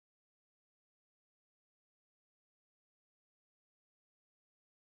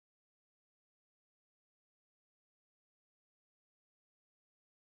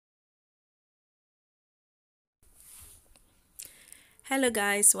Hello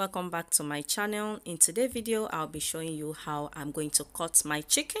guys, welcome back to my channel. In today's video I'll be showing you how I'm going to cut my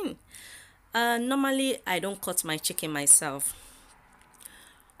chicken. Normally I don't cut my chicken myself.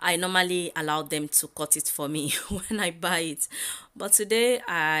 I normally allow them to cut it for me when I buy it, but today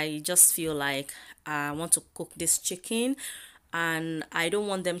I just feel like I want to cook this chicken and I don't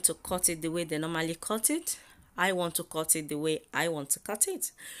want them to cut it the way they normally cut it. I want to cut it the way I want to cut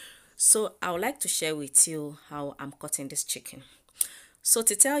it. So I would like to share with you how I'm cutting this chicken. So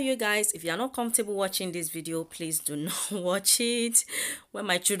to tell you guys, if you are not comfortable watching this video, please do not watch it. When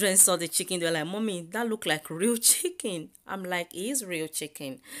my children saw the chicken, they were like, "Mommy, that look like real chicken." I'm like, "It is real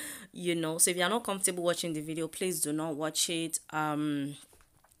chicken," you know. So if you are not comfortable watching the video, please do not watch it.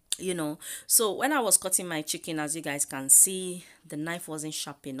 So when I was cutting my chicken, as you guys can see, the knife wasn't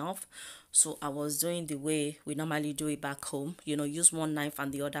sharp enough. So I was doing the way we normally do it back home, use one knife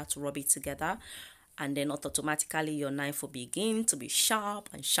and the other to rub it together, and then automatically your knife will begin to be sharp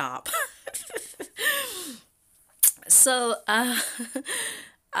and sharp. So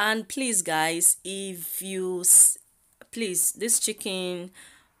and please guys, if you please, this chicken,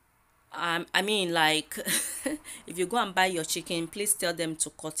 I mean, like, if you go and buy your chicken, please tell them to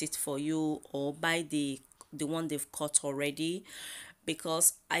cut it for you or buy the one they've cut already,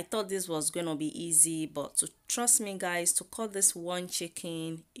 because I thought this was gonna be easy, but to trust me guys, to cut this one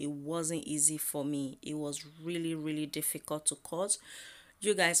chicken, it wasn't easy for me. It was really difficult to cut.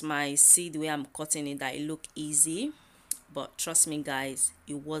 You guys might see the way I'm cutting it that it look easy, but trust me guys,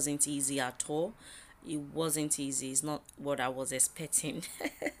 it wasn't easy at all. It wasn't easy. It's not what I was expecting.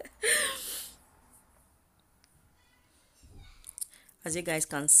 As you guys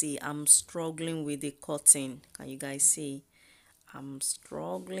can see, I'm struggling with the cutting. Can you guys see? I'm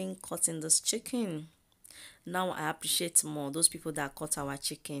struggling cutting this chicken. Now I appreciate more those people that cut our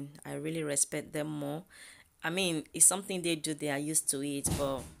chicken. I really respect them more. I mean, it's something they do, they are used to it,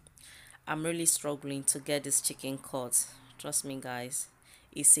 but I'm really struggling to get this chicken cut. Trust me guys,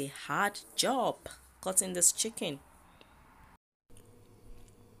 it's a hard job cutting this chicken.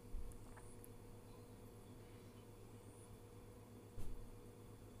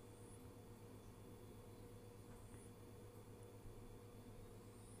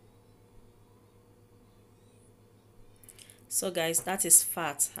 So guys, that is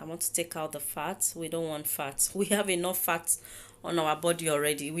fat. I want to take out the fat. We don't want fat. We have enough fat on our body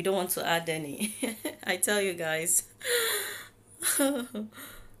already. We don't want to add any. I tell you guys.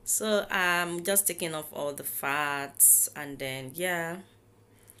 So I'm just taking off all the fats, and then yeah,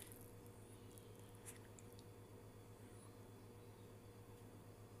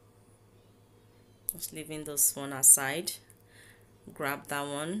 just leaving this one aside. Grab that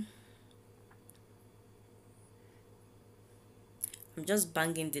one. I'm just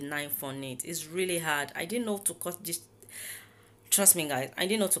banging the knife on it. It's really hard. I didn't know to cut this. Trust me guys, I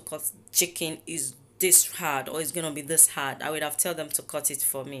didn't know to cut chicken is this hard, or it's gonna be this hard. I would have tell them to cut it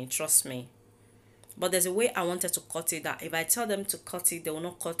for me. Trust me. But there's a way I wanted to cut it that if I tell them to cut it, they will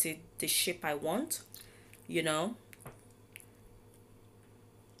not cut it the shape I want, you know.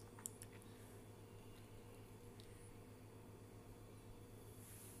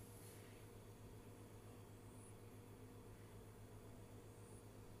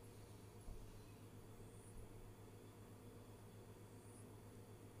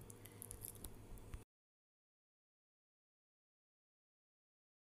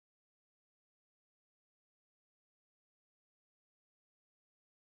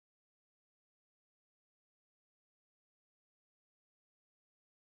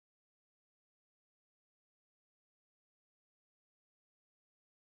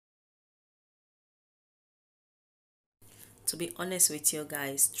 To be honest with you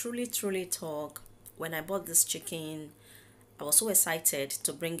guys, truly talk, when I bought this chicken, I was so excited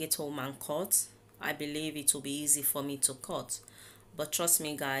to bring it home and cut. I believe it will be easy for me to cut. But trust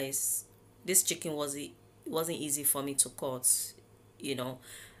me guys, this chicken wasn't easy for me to cut. You know,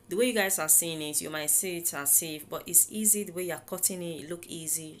 the way you guys are seeing it, you might see it as safe, but it's easy the way you're cutting it. It look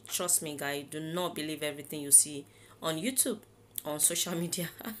easy. Trust me guys, do not believe everything you see on YouTube, on social media.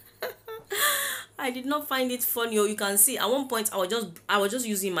 I did not find it funny. Or you can see at one point I was just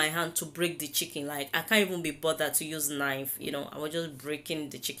using my hand to break the chicken. Like, I can't even be bothered to use knife. I was just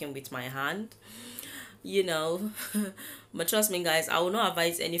breaking the chicken with my hand. You know, but trust me, guys, I will not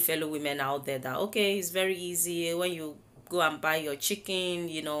advise any fellow women out there that okay, it's very easy when you go and buy your chicken.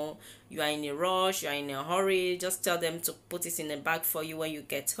 You are in a rush, you are in a hurry. Just tell them to put it in a bag for you. When you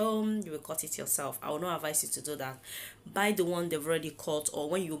get home, you will cut it yourself. I will not advise you to do that. Buy the one they've already cut, or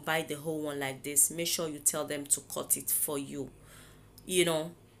when you buy the whole one like this, make sure you tell them to cut it for you. You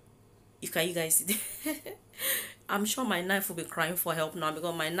know, you guys I'm sure my knife will be crying for help now,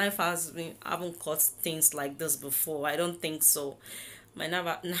 because my knife has been, I haven't cut things like this before. I don't think so. My knife,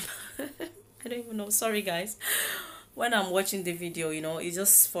 I don't even know. Sorry, guys. When I'm watching the video, it's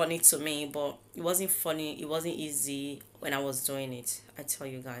just funny to me, but it wasn't funny. It wasn't easy when I was doing it. I tell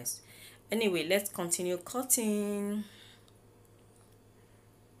you guys. Anyway, let's continue cutting.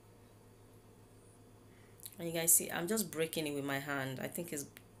 And you guys see, I'm just breaking it with my hand. I think it's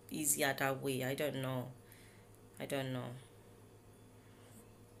easier that way. I don't know. I don't know.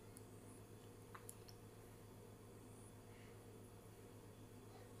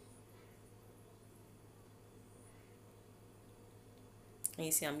 And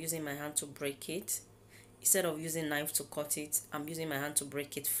you see, I'm using my hand to break it. Instead of using knife to cut it, I'm using my hand to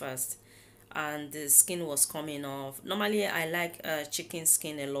break it first. And the skin was coming off. Normally, I like chicken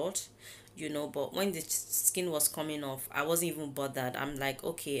skin a lot, but when the skin was coming off, I wasn't even bothered. I'm like,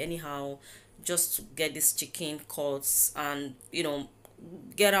 okay, anyhow, just to get this chicken cut and,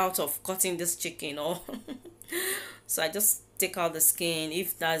 get out of cutting this chicken. Or so I just take out the skin,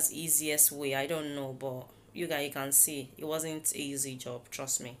 if that's the easiest way. I don't know, but you guys can see it wasn't an easy job,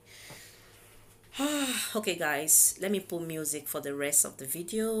 trust me. Okay guys, let me put music for the rest of the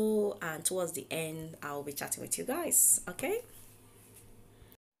video, and towards the end I'll be chatting with you guys. Okay.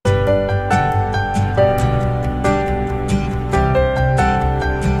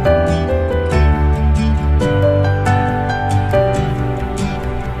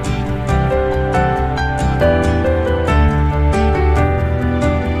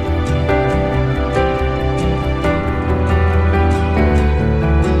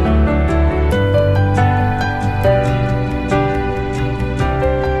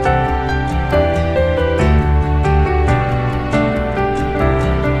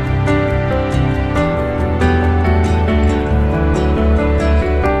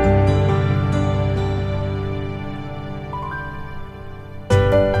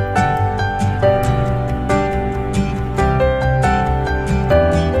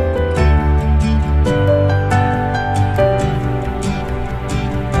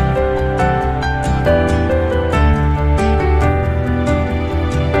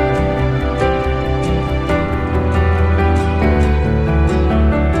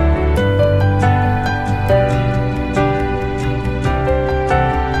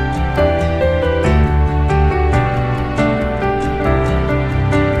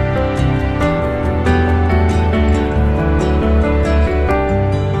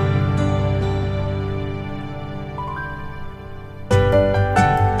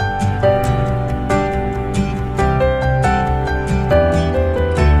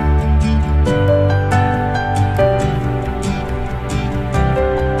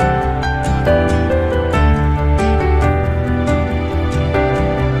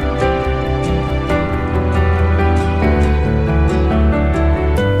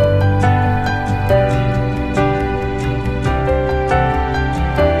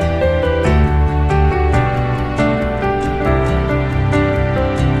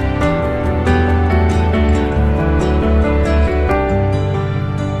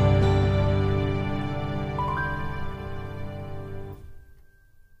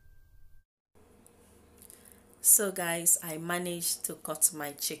 So guys, I managed to cut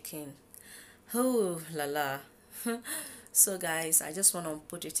my chicken. Oh la la. So guys, I just want to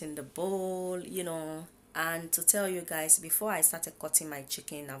put it in the bowl, and to tell you guys, before I started cutting my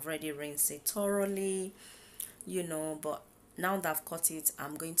chicken, I've already rinsed it thoroughly, but now that I've cut it,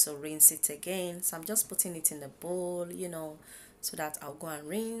 I'm going to rinse it again. So I'm just putting it in the bowl, so that I'll go and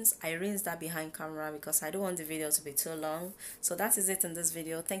rinse. I rinse that behind camera because I don't want the video to be too long. So that is it in this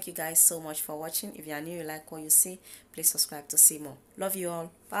video. Thank you guys so much for watching. If you are new, you like what you see, please subscribe to see more. Love you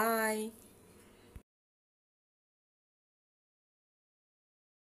all. Bye.